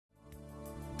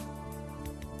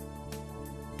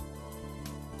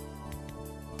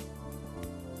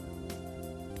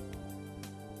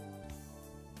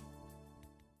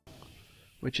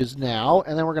which is now,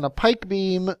 and then we're going to pike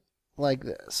beam like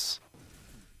this.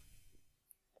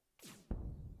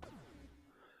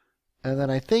 And then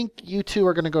I think you two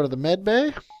are going to go to the med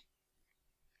bay.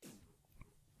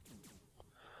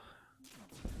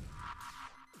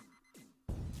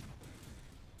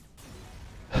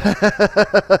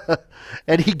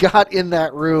 And he got in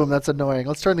that room. That's annoying.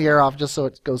 Let's turn the air off just so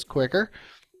it goes quicker.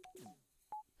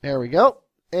 There we go.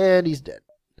 And he's dead.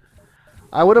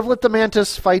 I would have let the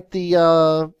mantis fight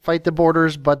the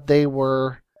boarders, but they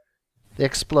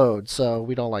explode, so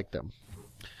we don't like them.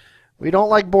 We don't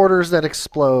like boarders that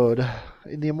explode.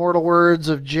 In the immortal words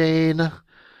of Jane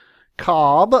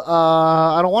Cobb,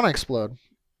 I don't want to explode.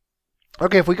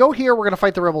 Okay, if we go here, we're going to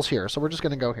fight the rebels here, so we're just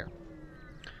going to go here.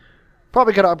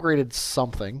 Probably could have upgraded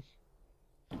something.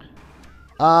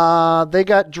 They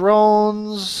got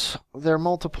drones. They're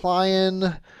multiplying.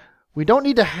 We don't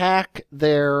need to hack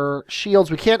their shields.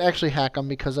 We can't actually hack them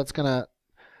because that's gonna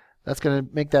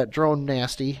make that drone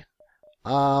nasty.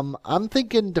 I'm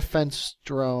thinking defense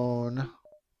drone.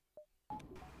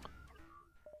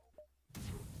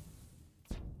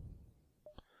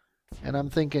 And I'm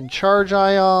thinking charge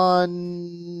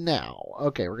ion now.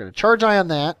 Okay, we're gonna charge ion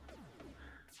that.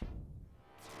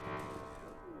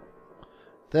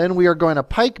 Then we are going to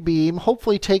pike beam,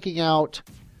 hopefully taking out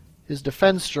his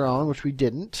defense drone, which we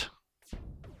didn't.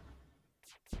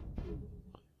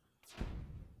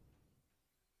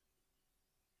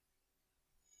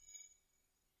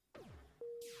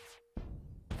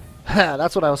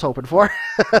 That's what I was hoping for.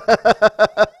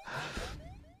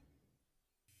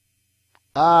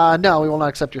 No, we will not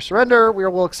accept your surrender. We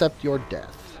will accept your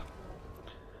death.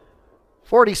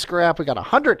 40 scrap. We got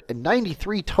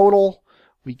 193 total.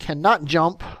 We cannot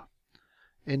jump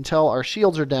until our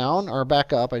shields are down, or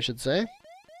back up, I should say.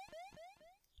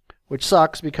 Which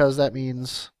sucks because that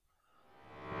means...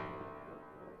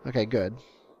 Okay, good.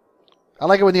 I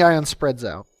like it when the ion spreads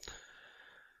out.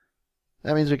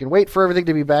 That means we can wait for everything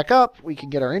to be back up, we can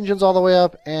get our engines all the way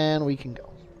up, and we can go.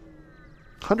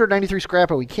 193 scrap,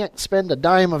 and we can't spend a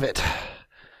dime of it.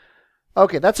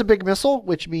 Okay, that's a big missile,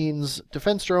 which means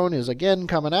defense drone is again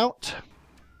coming out.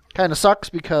 Kind of sucks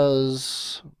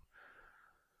because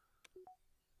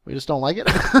we just don't like it.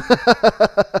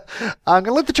 I'm going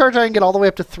to let the charge ion get all the way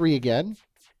up to 3 again.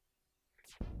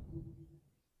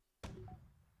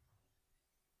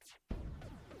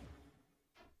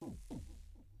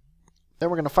 Then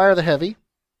we're going to fire the heavy.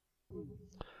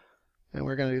 And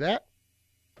we're going to do that.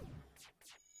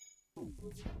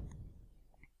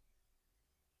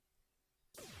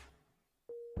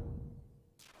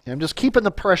 I'm just keeping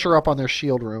the pressure up on their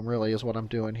shield room, really, is what I'm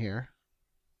doing here.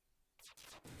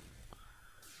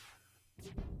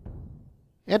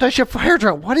 Anti-ship fire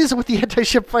drone. What is it with the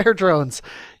anti-ship fire drones?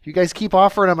 You guys keep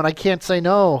offering them, and I can't say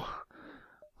no.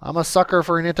 I'm a sucker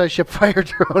for an anti-ship fire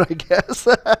drone, I guess.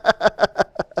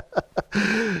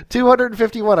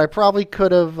 251. I probably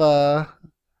could have... yeah,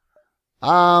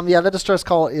 that distress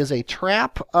call is a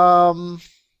trap. Ugh.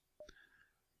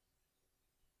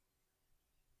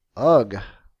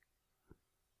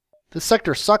 This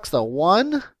sector sucks, though.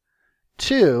 1,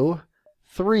 2,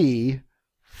 3,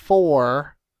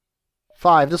 4,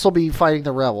 5. This will be fighting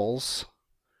the rebels.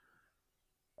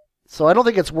 So I don't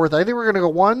think it's worth it. I think we're going to go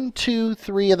 1, 2,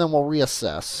 3, and then we'll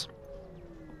reassess.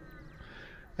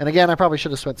 And again, I probably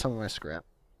should have spent some of my scrap.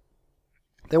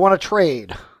 They want to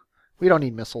trade. We don't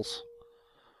need missiles.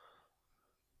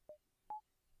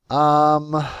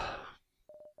 I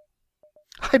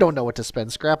don't know what to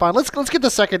spend scrap on. Let's get the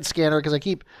second scanner, because I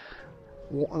keep...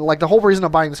 Like, the whole reason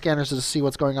of buying the scanners is to see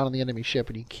what's going on the enemy ship,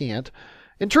 and you can't.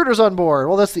 Intruders on board.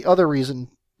 Well, that's the other reason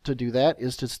to do that,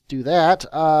 is to do that.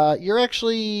 You're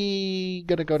actually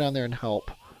going to go down there and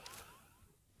help.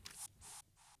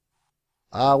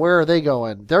 Where are they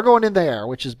going? They're going in there,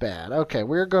 which is bad. Okay,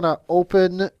 we're going to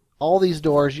open all these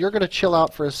doors. You're going to chill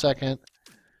out for a second.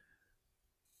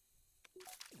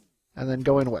 And then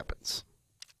go in weapons.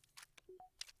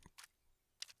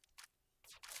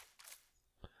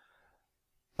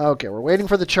 Okay, we're waiting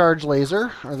for the charge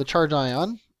laser, or the charge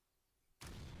ion.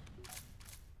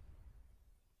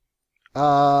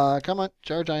 Come on,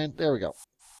 charge ion. There we go.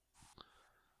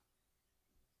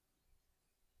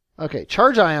 Okay,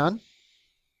 charge ion.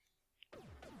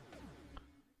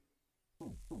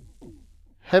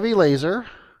 Heavy laser.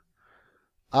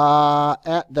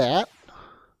 At that.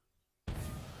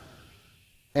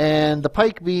 And the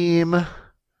pike beam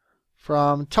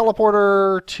from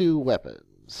teleporter to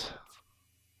weapons.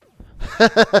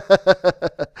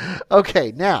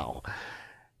 Okay, now,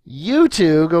 you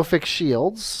two go fix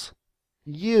shields.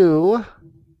 You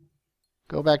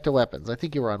go back to weapons. I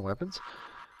think you were on weapons.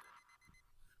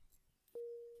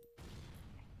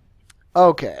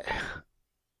 Okay.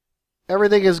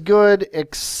 Everything is good,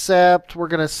 except we're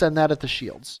going to send that at the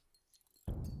shields.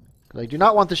 I do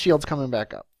not want the shields coming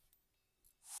back up.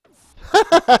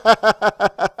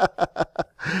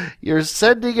 You're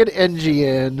sending an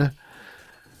engine.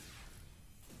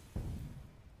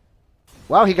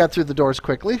 Wow, he got through the doors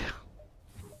quickly.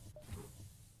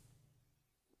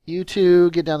 You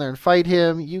two get down there and fight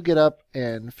him. You get up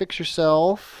and fix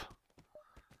yourself.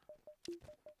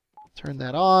 Turn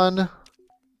that on.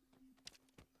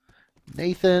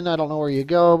 Nathan, I don't know where you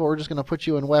go, but we're just going to put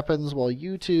you in weapons while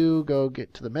you two go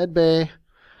get to the med bay.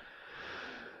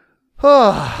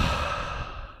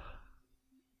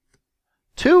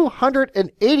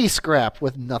 280 scrap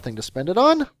with nothing to spend it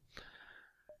on.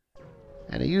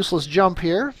 And a useless jump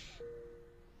here.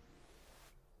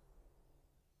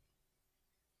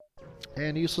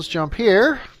 And a useless jump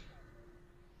here.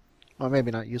 Well,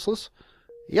 maybe not useless.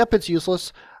 Yep, it's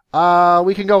useless.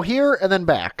 We can go here and then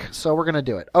back. So we're going to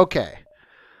do it. Okay.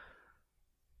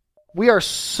 We are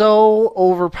so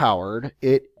overpowered.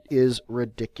 It is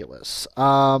ridiculous.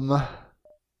 I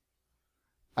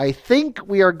think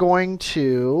we are going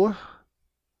to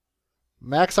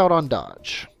max out on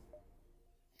dodge.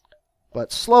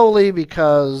 But slowly,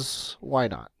 because why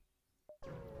not?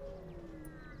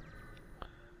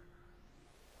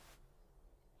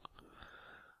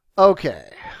 Okay.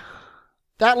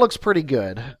 That looks pretty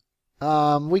good.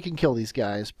 We can kill these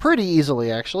guys pretty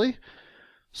easily, actually.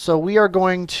 So we are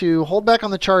going to hold back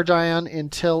on the charge ion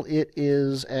until it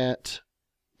is at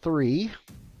 3.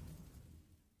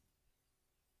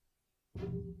 And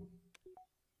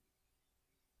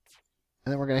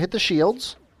then we're going to hit the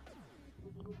shields.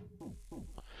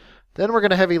 Then we're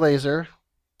going to heavy laser,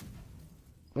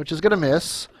 which is going to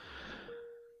miss.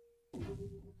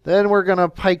 Then we're going to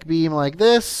pike beam like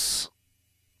this.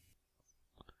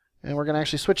 And we're going to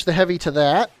actually switch the heavy to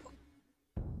that.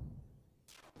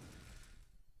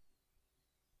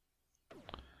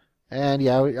 And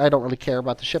yeah, I don't really care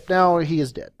about the ship now. He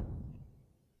is dead.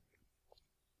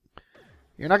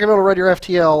 You're not going to be able to run your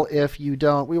FTL if you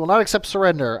don't. We will not accept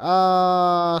surrender.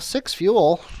 6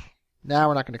 fuel. Nah,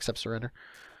 we're not going to accept surrender.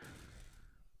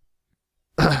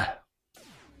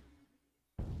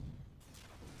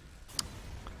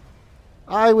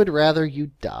 I would rather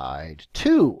you died.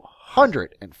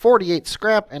 248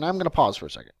 scrap, and I'm going to pause for a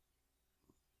second.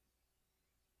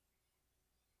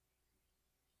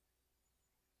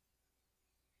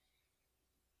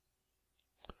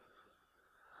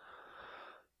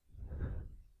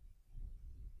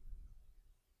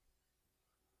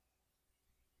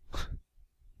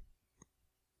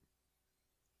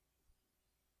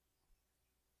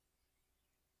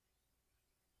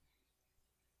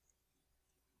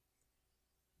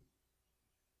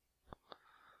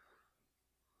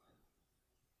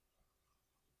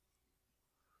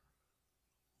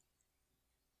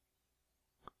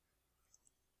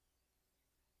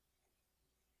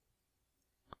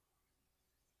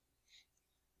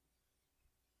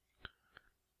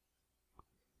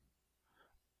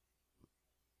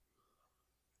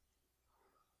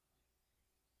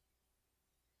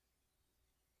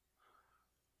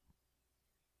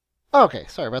 Okay,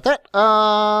 sorry about that.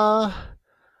 Oh,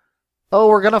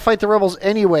 we're going to fight the rebels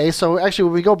anyway. So actually,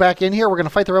 when we go back in here, we're going to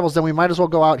fight the rebels. Then we might as well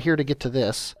go out here to get to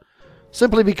this.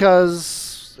 Simply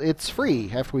because it's free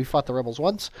after we fought the rebels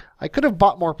once. I could have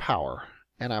bought more power,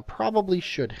 and I probably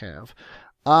should have.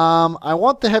 I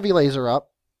want the heavy laser up.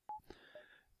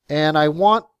 And I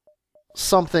want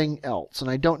something else,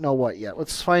 and I don't know what yet.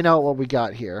 Let's find out what we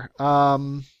got here.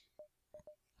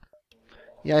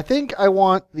 Yeah, I think I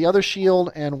want the other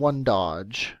shield and 1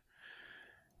 dodge.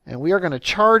 And we are going to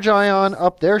charge ion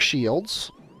up their shields.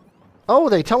 Oh,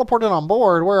 they teleported on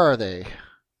board. Where are they?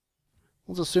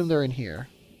 Let's assume they're in here.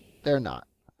 They're not.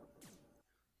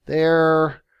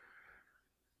 They're...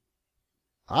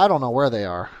 I don't know where they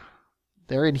are.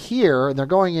 They're in here, and they're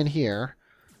going in here.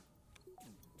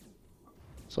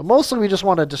 So mostly we just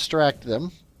want to distract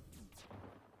them.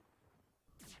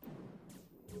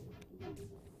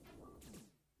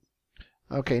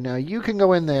 Okay, now you can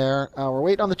go in there. We're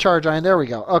waiting on the charge ion. There we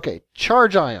go. Okay,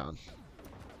 charge ion.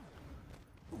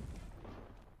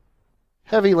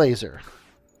 Heavy laser.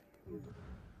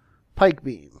 Pike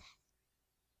beam.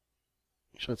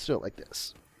 So let's do it like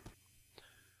this.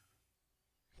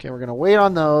 Okay, we're going to wait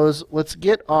on those. Let's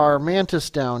get our mantis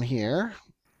down here.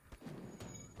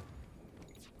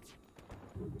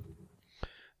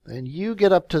 Then you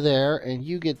get up to there, and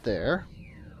you get there.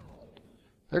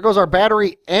 There goes our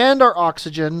battery and our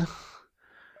oxygen.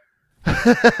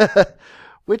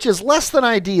 Which is less than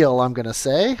ideal, I'm going to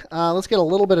say. Let's get a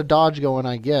little bit of dodge going,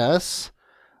 I guess.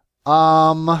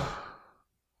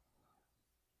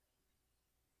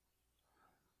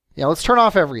 Yeah, let's turn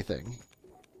off everything.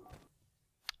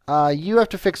 You have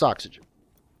to fix oxygen.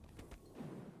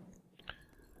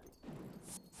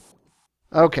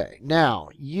 Okay, now,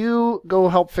 you go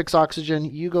help fix oxygen.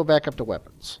 You go back up to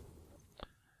weapons.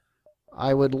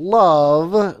 I would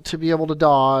love to be able to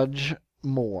dodge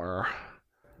more,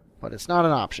 but it's not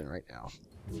an option right now.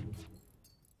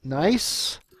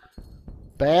 Nice.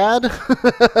 Bad.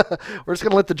 We're just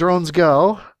going to let the drones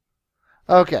go.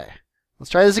 Okay, let's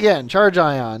try this again. Charge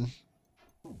ion.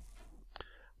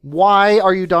 Why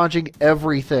are you dodging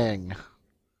everything?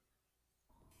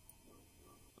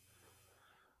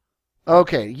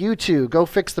 Okay, you two, go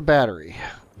fix the battery.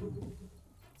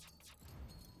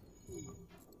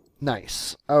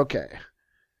 Nice. Okay.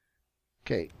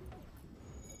 Okay.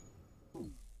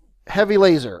 Heavy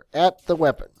laser at the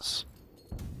weapons.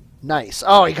 Nice.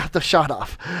 Oh, he got the shot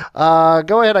off.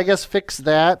 Go ahead, I guess, fix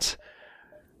that.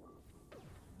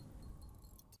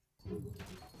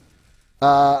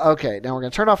 Okay, now we're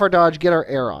going to turn off our dodge, get our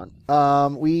air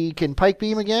on. We can pike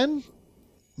beam again.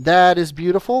 That is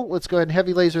beautiful. Let's go ahead and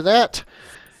heavy laser that.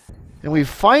 And we've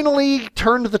finally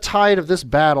turned the tide of this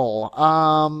battle.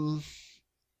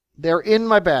 They're in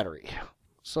my battery.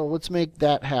 So let's make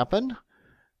that happen.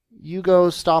 You go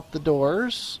stop the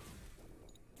doors.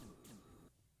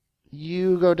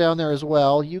 You go down there as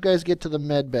well. You guys get to the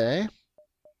med bay.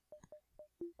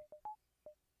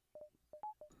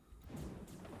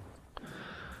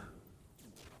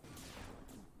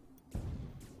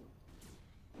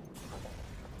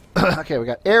 Okay, we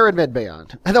got air and med bay on.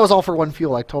 And that was all for one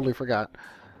fuel. I totally forgot.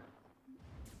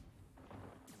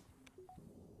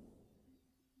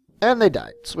 And they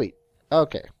died. Sweet.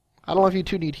 Okay. I don't know if you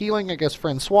two need healing. I guess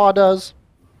Francois does.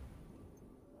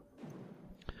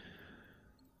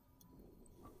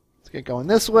 Let's get going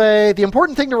this way. The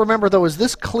important thing to remember, though, is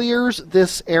this clears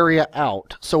this area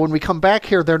out. So when we come back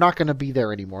here, they're not going to be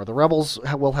there anymore. The rebels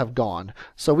will have gone.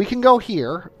 So we can go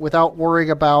here without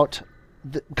worrying about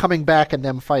coming back and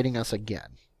them fighting us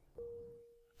again.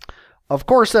 Of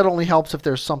course, that only helps if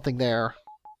there's something there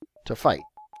to fight.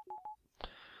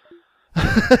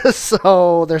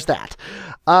 So there's that.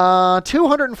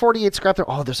 248 scrap there.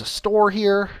 Oh, there's a store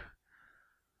here.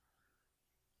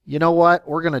 You know what?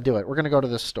 We're going to do it. We're going to go to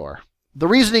this store. The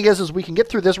reasoning is we can get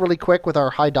through this really quick with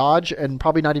our high dodge and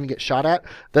probably not even get shot at.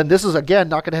 Then this is, again,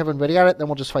 not going to have anybody at it. Then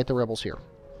we'll just fight the rebels here.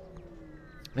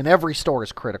 And every store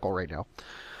is critical right now.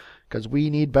 Because we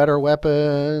need better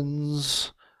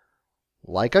weapons.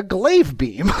 Like a glaive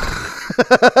beam.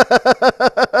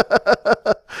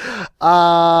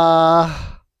 And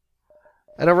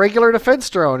a regular defense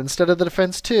drone instead of the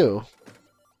defense 2.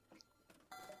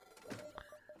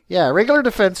 Yeah, regular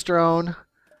defense drone.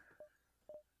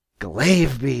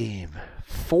 Glaive beam.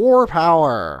 4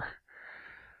 power.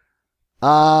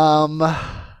 The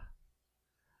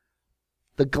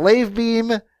glaive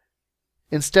beam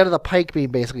instead of the pike beam,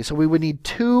 basically. So we would need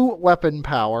 2 weapon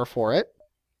power for it.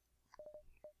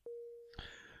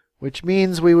 Which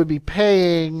means we would be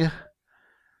paying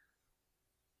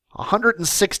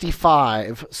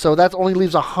 165. So that only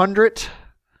leaves 100.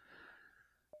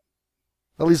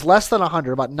 That leaves less than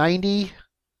 100, about 90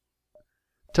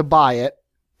 to buy it.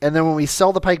 And then when we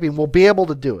sell the pike beam, we'll be able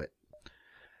to do it.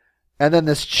 And then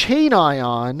this chain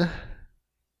ion.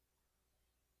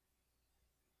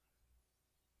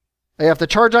 If the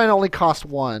charge ion only costs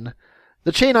 1,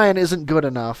 the chain ion isn't good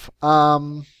enough.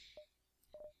 I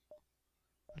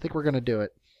think we're going to do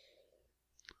it.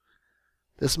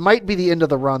 This might be the end of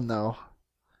the run, though.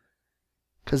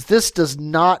 Because this does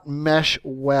not mesh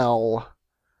well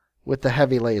with the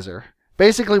heavy laser.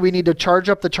 Basically, we need to charge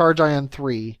up the charge ion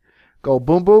 3. Go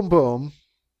boom, boom, boom.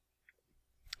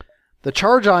 The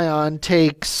charge ion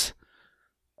takes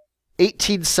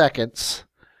 18 seconds.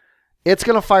 It's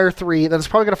going to fire 3, then it's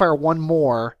probably going to fire 1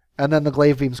 more, and then the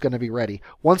glaive beam's going to be ready.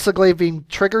 Once the glaive beam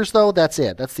triggers, though, that's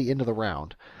it. That's the end of the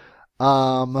round.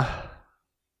 And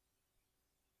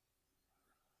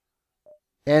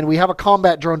we have a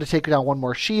combat drone to take down 1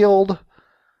 more shield.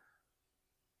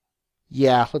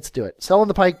 Yeah, let's do it. Selling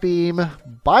the pike beam,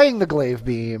 buying the glaive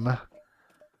beam,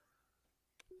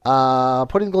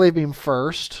 putting the glaive beam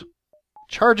first,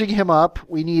 charging him up.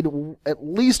 We need at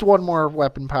least 1 more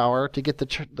weapon power to get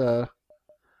the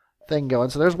thing going.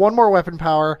 So there's 1 more weapon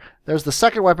power. There's the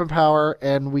second weapon power,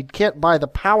 and we can't buy the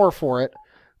power for it,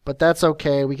 but that's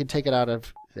okay. We can take it out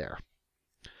of there.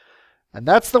 And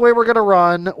that's the way we're going to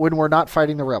run when we're not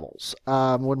fighting the rebels.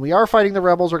 When we are fighting the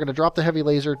rebels, we're going to drop the heavy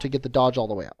laser to get the dodge all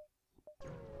the way up.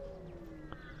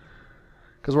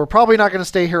 Because we're probably not going to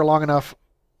stay here long enough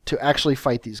to actually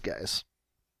fight these guys.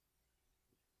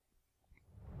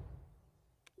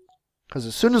 Because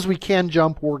as soon as we can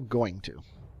jump, we're going to.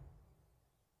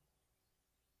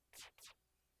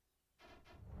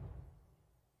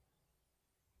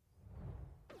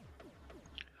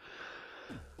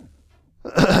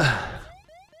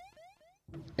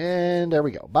 And there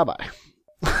we go. Bye-bye.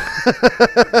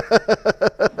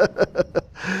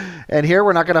 And here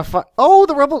we're not going to find... Oh,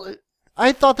 the rebel...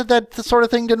 I thought that sort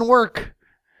of thing didn't work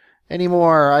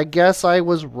anymore. I guess I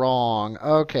was wrong.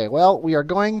 Okay, well, we are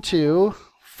going to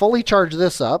fully charge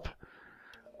this up.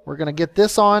 We're going to get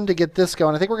this on to get this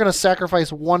going. I think we're going to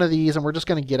sacrifice one of these, and we're just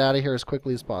going to get out of here as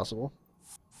quickly as possible.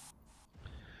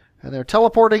 And they're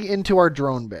teleporting into our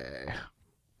drone bay.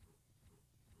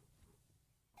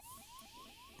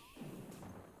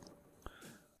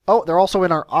 Oh, they're also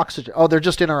in our oxygen. Oh, they're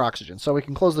just in our oxygen, so we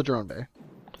can close the drone bay.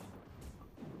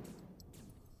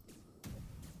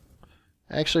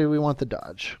 Actually, we want the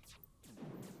dodge.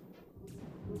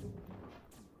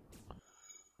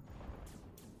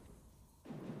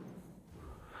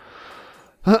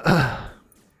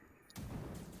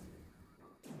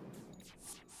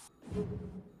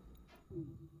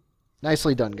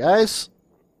 Nicely done, guys.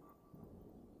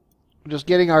 Just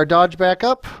getting our dodge back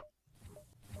up.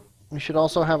 We should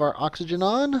also have our oxygen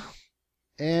on.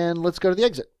 And let's go to the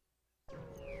exit.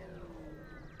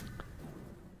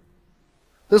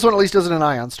 This one at least isn't an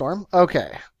ion storm.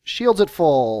 Okay. Shields at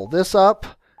full. This up.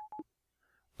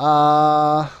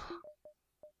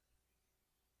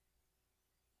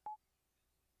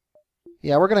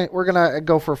 Yeah, we're gonna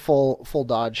go for full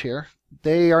dodge here.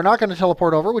 They are not going to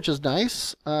teleport over, which is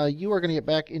nice. You are going to get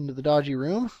back into the dodgy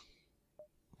room.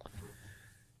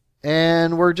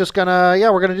 And we're just gonna, yeah,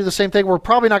 we're gonna do the same thing. We're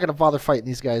probably not gonna bother fighting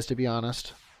these guys, to be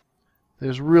honest.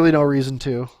 There's really no reason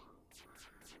to.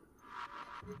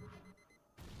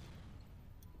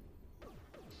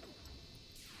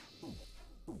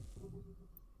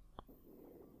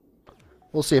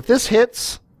 We'll see if this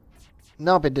hits.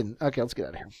 Nope, it didn't. Okay, let's get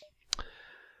out of here.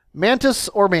 Mantis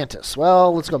or Mantis?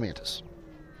 Well, let's go Mantis.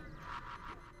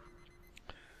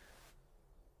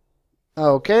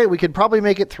 Okay, we could probably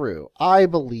make it through. I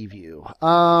believe you.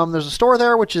 There's a store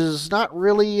there, which is not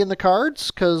really in the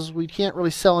cards, because we can't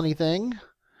really sell anything.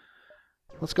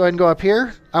 Let's go ahead and go up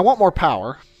here. I want more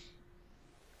power.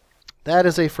 That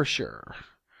is a for sure.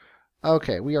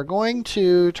 Okay, we are going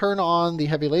to turn on the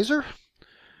heavy laser.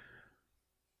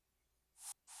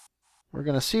 We're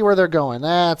going to see where they're going.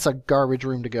 That's a garbage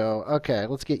room to go. Okay,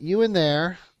 let's get you in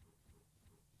there.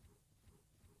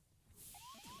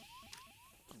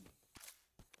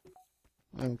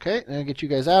 Okay, now get you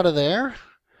guys out of there.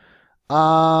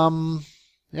 Now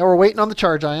we're waiting on the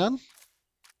charge ion.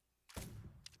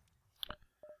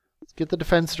 Let's get the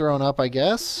defense drone up, I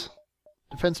guess.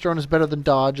 Defense drone is better than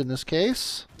dodge in this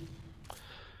case.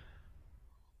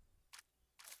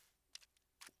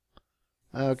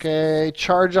 Okay,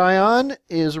 charge ion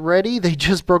is ready. They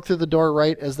just broke through the door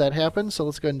right as that happened, so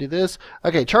let's go ahead and do this.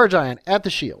 Okay, charge ion at the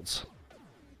shields.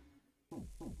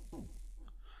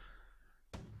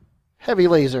 Heavy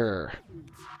laser.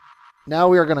 Now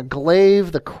we are going to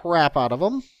glaive the crap out of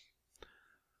them.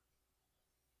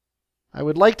 I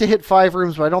would like to hit 5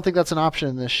 rooms, but I don't think that's an option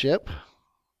in this ship.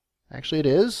 Actually, it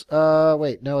is.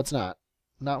 Wait, no, it's not.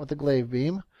 Not with the glaive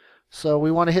beam. So we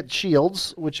want to hit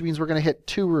shields, which means we're going to hit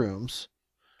 2 rooms.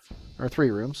 Or 3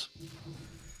 rooms.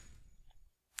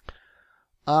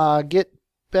 Get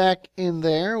back in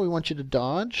there. We want you to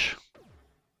dodge.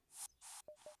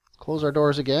 Close our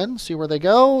doors again. See where they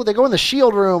go. They go in the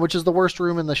shield room, which is the worst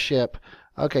room in the ship.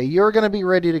 Okay, you're going to be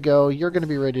ready to go. You're going to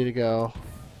be ready to go.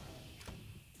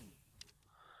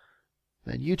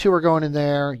 Then you two are going in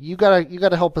there. You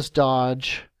gotta help us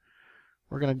dodge.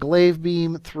 We're going to glaive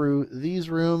beam through these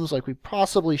rooms like we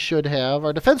possibly should have.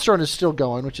 Our defense drone is still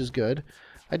going, which is good.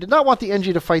 I did not want the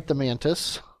NG to fight the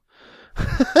Mantis.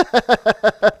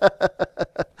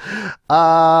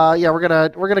 Yeah, we're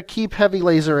gonna keep heavy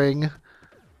lasering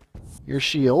your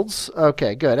shields.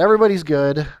 Okay, good. Everybody's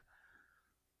good.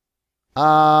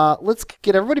 Let's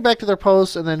get everybody back to their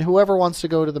posts, and then whoever wants to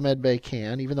go to the med bay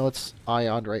can, even though it's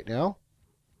ioned right now.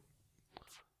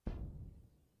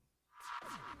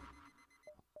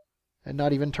 And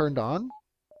not even turned on.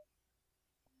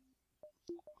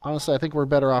 Honestly, I think we're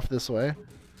better off this way.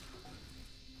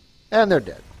 And they're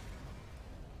dead.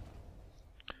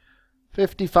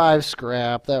 55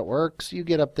 scrap. That works. You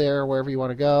get up there wherever you want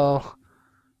to go.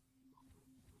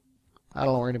 I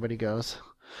don't know where anybody goes.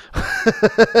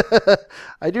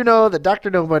 I do know that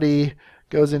Dr. Nobody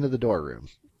goes into the door room.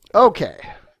 Okay.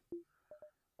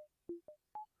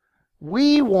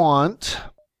 We want,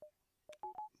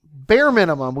 bare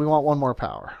minimum, we want 1 more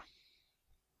power.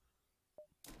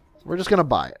 We're just going to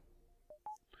buy it.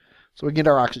 So we can get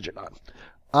our oxygen on.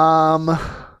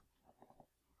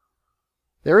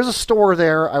 There is a store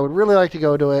there. I would really like to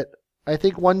go to it. I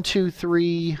think 1, 2,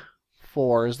 3,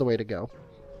 4 is the way to go.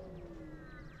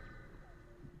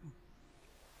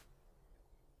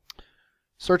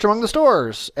 Search among the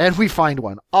stores. And we find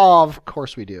one. Of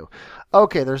course we do.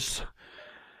 Okay,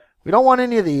 we don't want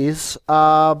any of these.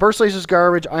 Burst laser's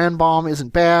garbage. Ion bomb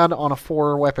isn't bad on a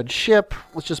 4-weapon ship.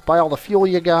 Let's just buy all the fuel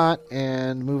you got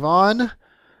and move on.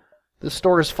 This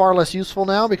store is far less useful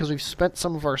now because we've spent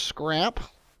some of our scrap.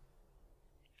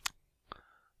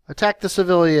 Attack the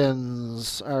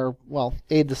civilians. Or, well,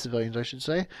 aid the civilians, I should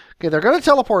say. Okay, they're going to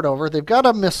teleport over. They've got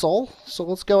a missile. So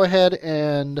let's go ahead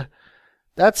and...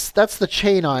 That's the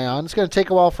chain ion. It's going to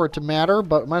take a while for it to matter,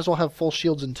 but might as well have full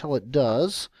shields until it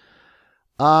does.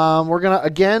 We're going to,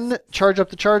 again, charge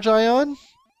up the charge ion.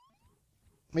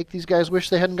 Make these guys wish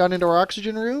they hadn't gone into our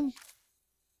oxygen room.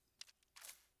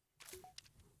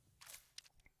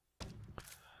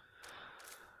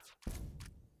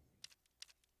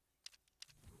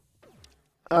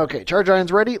 Okay, charge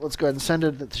ion's ready. Let's go ahead and send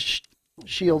it to the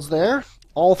shields there.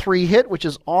 All 3 hit, which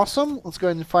is awesome. Let's go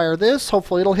ahead and fire this.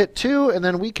 Hopefully it'll hit 2, and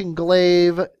then we can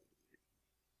glaive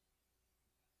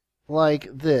like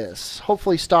this.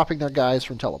 Hopefully stopping their guys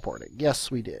from teleporting. Yes,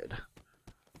 we did.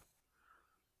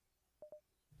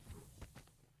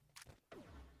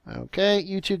 Okay,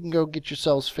 you two can go get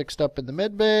yourselves fixed up in the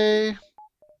med bay.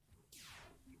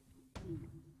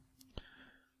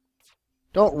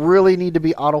 Don't really need to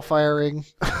be auto-firing.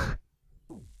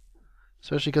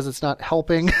 Especially because it's not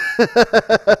helping.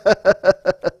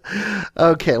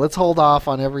 Okay, let's hold off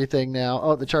on everything now.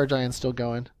 Oh, the charge ion's still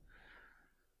going.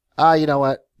 You know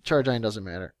what? Charge ion doesn't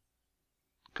matter.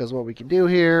 Because what we can do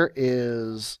here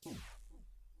is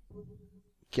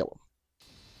kill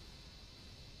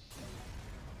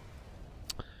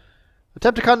them.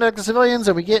 Attempt to contact the civilians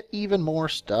and we get even more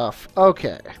stuff.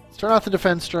 Okay, let's turn off the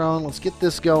defense drone. Let's get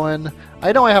this going.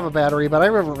 I know I have a battery, but I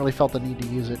haven't really felt the need to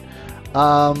use it.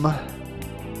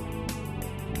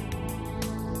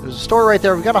 There's a store right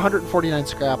there. We've got 149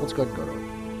 scrap. Let's go ahead and go to it.